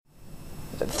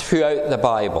throughout the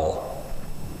Bible,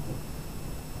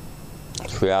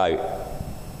 throughout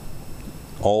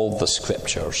all the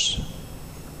scriptures,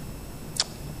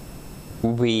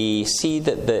 we see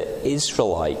that the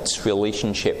Israelites'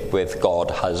 relationship with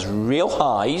God has real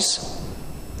highs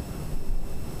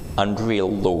and real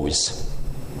lows.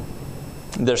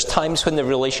 There's times when the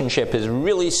relationship is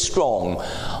really strong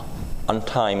and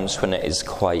times when it is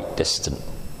quite distant.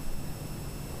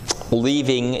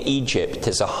 Leaving Egypt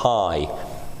is a high,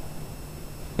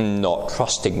 not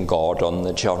trusting God on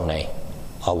the journey,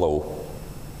 a low.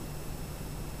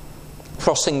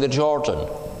 Crossing the Jordan,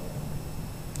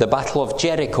 the Battle of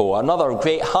Jericho, another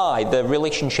great high. The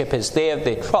relationship is there,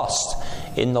 they trust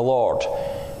in the Lord.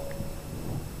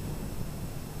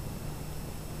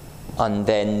 And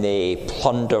then they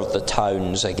plunder the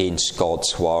towns against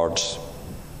God's word,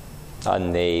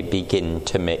 and they begin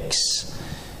to mix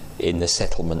in the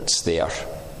settlements there,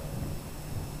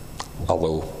 a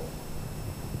low.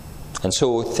 And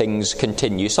so things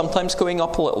continue, sometimes going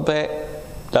up a little bit,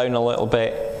 down a little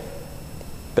bit,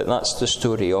 but that's the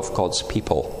story of God's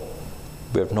people.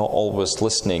 We're not always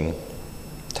listening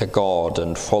to God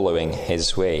and following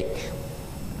His way.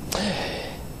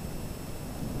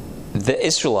 The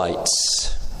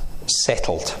Israelites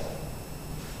settled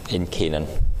in Canaan,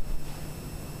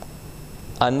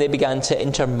 and they began to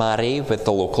intermarry with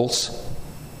the locals.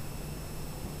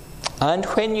 And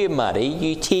when you marry,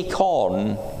 you take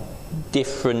on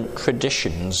different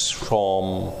traditions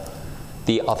from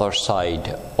the other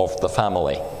side of the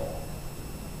family.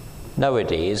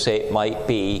 Nowadays, it might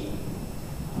be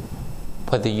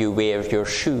whether you wear your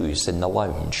shoes in the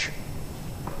lounge.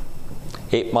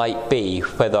 It might be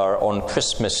whether on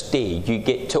Christmas Day you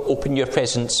get to open your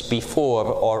presents before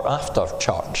or after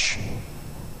church,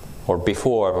 or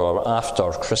before or after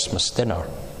Christmas dinner.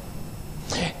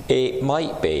 It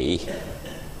might be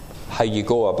how you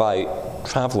go about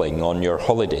travelling on your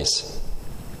holidays,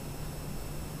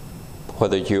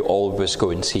 whether you always go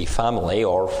and see family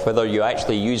or whether you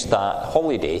actually use that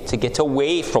holiday to get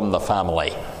away from the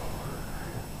family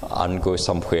and go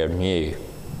somewhere new.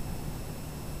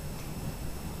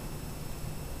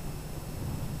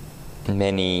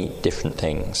 Many different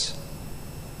things.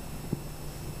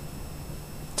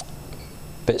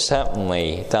 But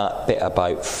certainly that bit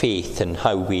about faith and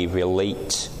how we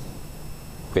relate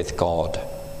with God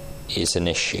is an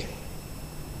issue.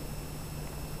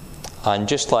 And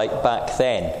just like back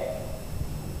then,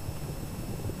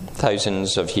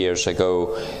 thousands of years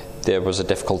ago, there was a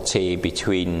difficulty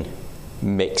between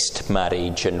mixed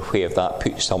marriage and where that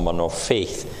puts someone of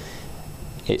faith.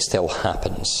 It still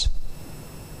happens.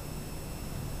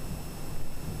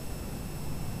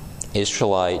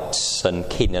 Israelites and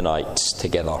Canaanites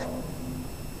together.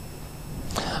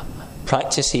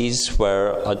 Practices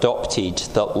were adopted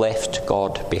that left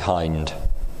God behind.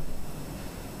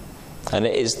 And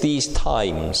it is these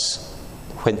times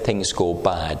when things go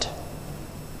bad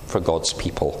for God's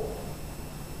people.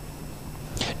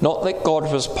 Not that God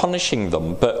was punishing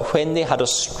them, but when they had a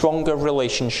stronger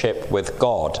relationship with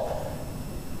God,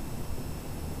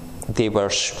 they were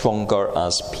stronger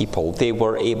as people. They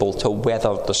were able to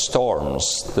weather the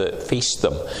storms that faced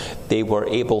them. They were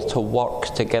able to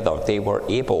work together. They were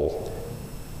able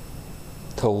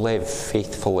to live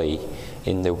faithfully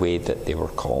in the way that they were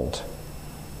called.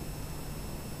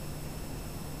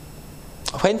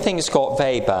 When things got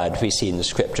very bad, we see in the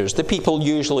scriptures, the people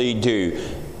usually do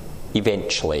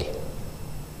eventually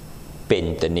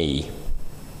bend the knee,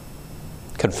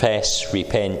 confess,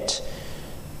 repent,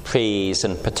 praise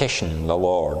and petition the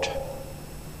Lord.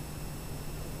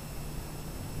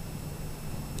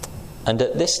 And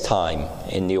at this time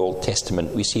in the Old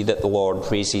Testament, we see that the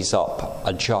Lord raises up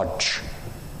a judge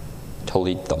to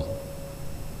lead them.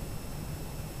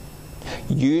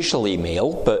 Usually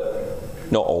male,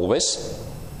 but not always.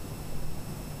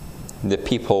 The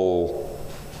people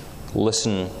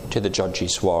listen to the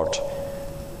judge's word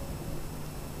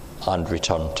and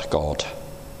return to God.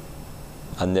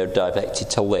 And they're directed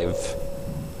to live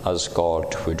as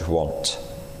God would want.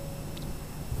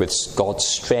 With God's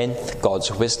strength,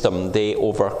 God's wisdom, they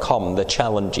overcome the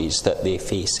challenges that they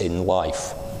face in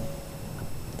life.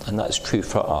 And that's true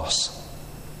for us.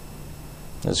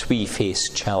 As we face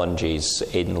challenges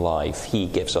in life, He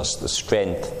gives us the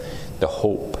strength, the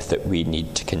hope that we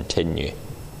need to continue.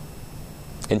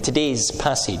 In today's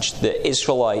passage, the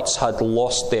Israelites had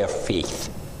lost their faith.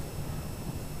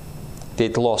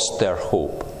 They'd lost their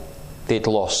hope. They'd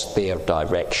lost their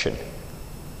direction.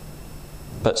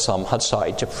 But some had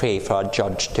started to pray for a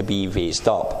judge to be raised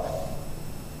up.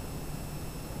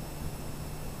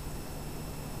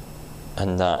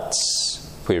 And that's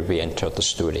where we enter the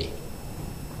story.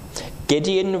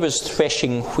 Gideon was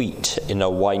threshing wheat in a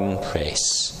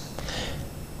winepress.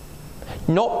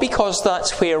 Not because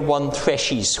that's where one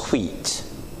threshes wheat.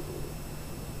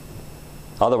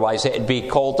 Otherwise it'd be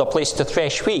called a place to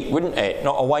thresh wheat, wouldn't it?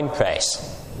 Not a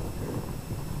winepress.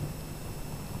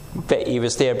 But he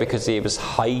was there because he was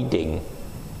hiding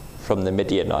from the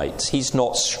Midianites. He's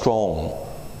not strong.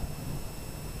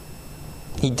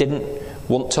 He didn't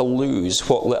want to lose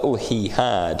what little he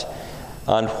had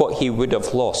and what he would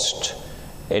have lost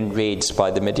in raids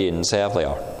by the Midians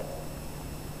earlier.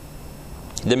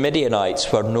 The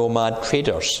Midianites were nomad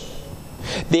traders.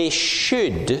 They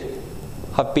should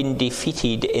have been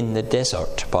defeated in the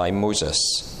desert by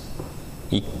Moses.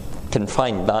 You can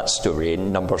find that story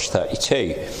in Numbers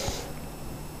 32.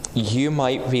 You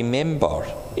might remember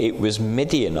it was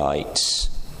Midianites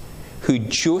who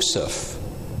Joseph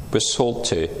was sold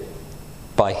to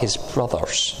by his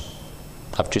brothers.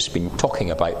 I've just been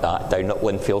talking about that down at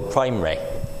Linfield Primary,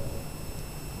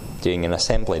 doing an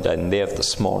assembly down there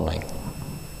this morning.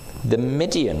 The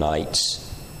Midianites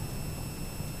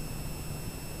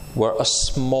were a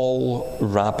small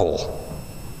rabble,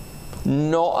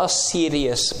 not a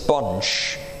serious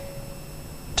bunch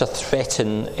to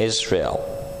threaten Israel.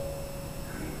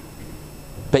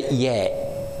 But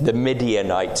yet, the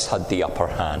Midianites had the upper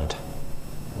hand.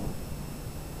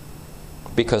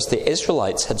 Because the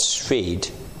Israelites had strayed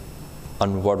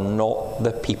and were not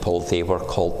the people they were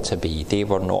called to be. They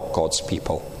were not God's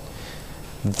people.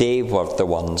 They were the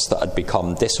ones that had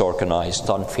become disorganized,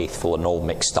 unfaithful, and all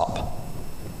mixed up.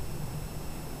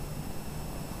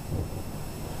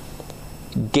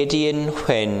 Gideon,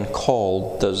 when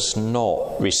called, does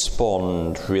not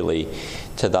respond really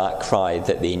to that cry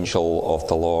that the angel of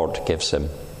the Lord gives him.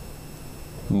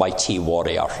 Mighty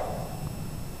warrior.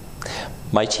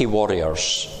 Mighty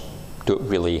warriors don't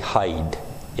really hide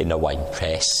in a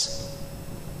winepress.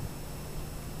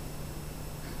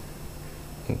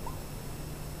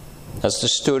 As the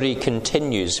story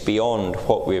continues beyond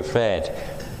what we've read,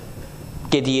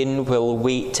 Gideon will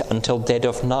wait until dead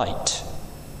of night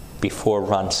before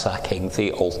ransacking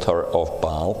the altar of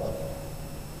Baal.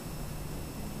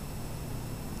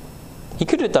 He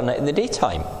could have done it in the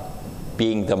daytime,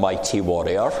 being the mighty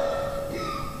warrior,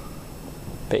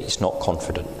 but he's not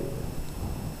confident.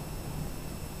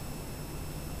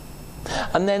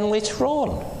 And then later on,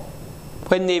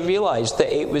 when they realised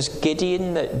that it was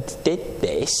Gideon that did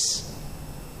this,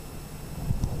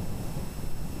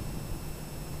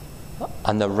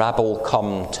 and the rabble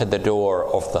come to the door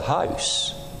of the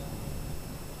house,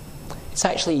 it's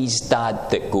actually his dad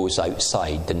that goes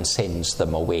outside and sends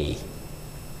them away.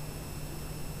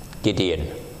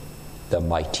 Gideon, the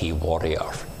mighty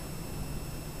warrior,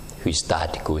 whose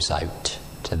dad goes out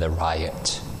to the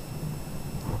riot.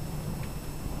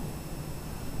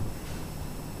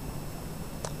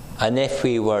 And if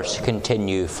we were to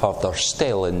continue further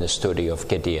still in the story of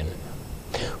Gideon,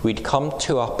 we'd come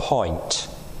to a point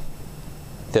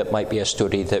that might be a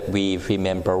story that we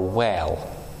remember well,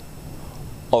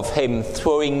 of him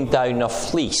throwing down a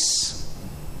fleece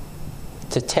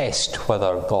to test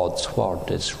whether God's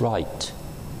word is right.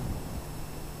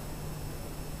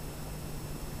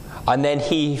 And then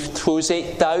he throws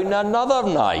it down another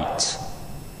night.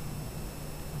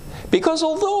 Because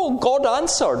although God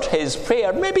answered his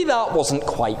prayer, maybe that wasn't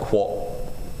quite what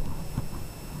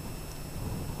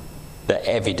the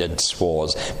evidence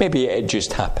was. Maybe it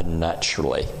just happened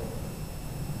naturally.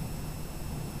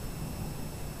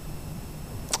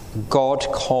 God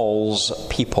calls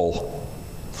people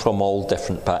from all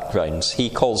different backgrounds. He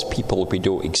calls people we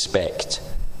don't expect.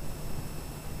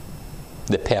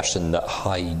 The person that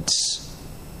hides,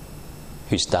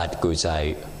 whose dad goes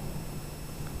out,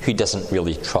 who doesn't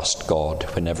really trust God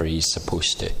whenever he's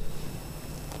supposed to.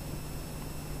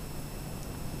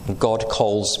 God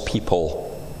calls people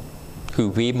who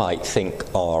we might think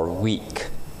are weak,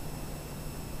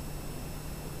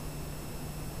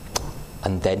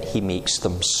 and then he makes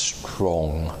them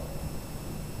strong.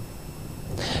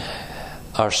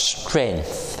 Our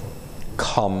strength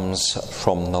comes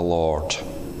from the Lord.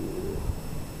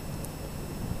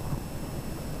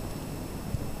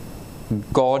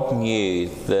 God knew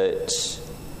that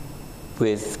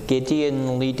with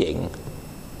Gideon leading,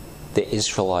 the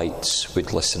Israelites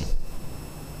would listen.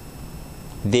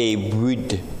 They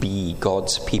would be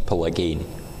God's people again,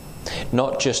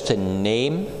 not just in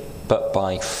name, but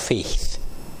by faith.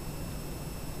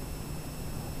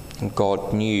 And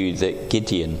God knew that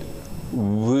Gideon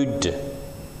would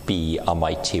be a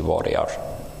mighty warrior.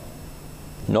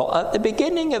 Not at the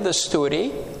beginning of the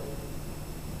story,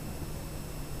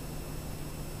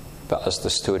 but as the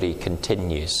story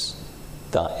continues,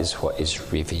 that is what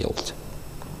is revealed.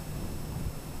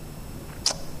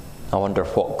 I wonder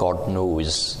what God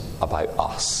knows about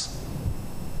us.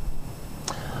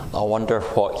 I wonder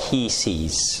what He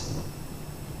sees,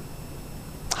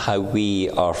 how we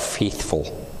are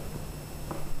faithful,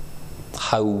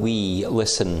 how we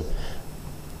listen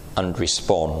and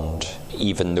respond,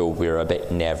 even though we're a bit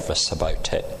nervous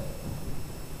about it.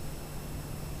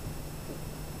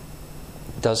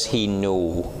 Does He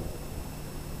know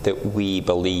that we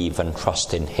believe and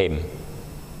trust in Him?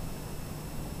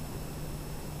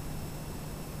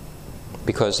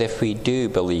 Because if we do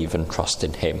believe and trust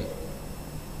in Him,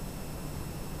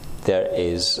 there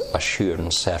is a sure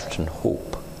and certain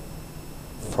hope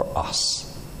for us.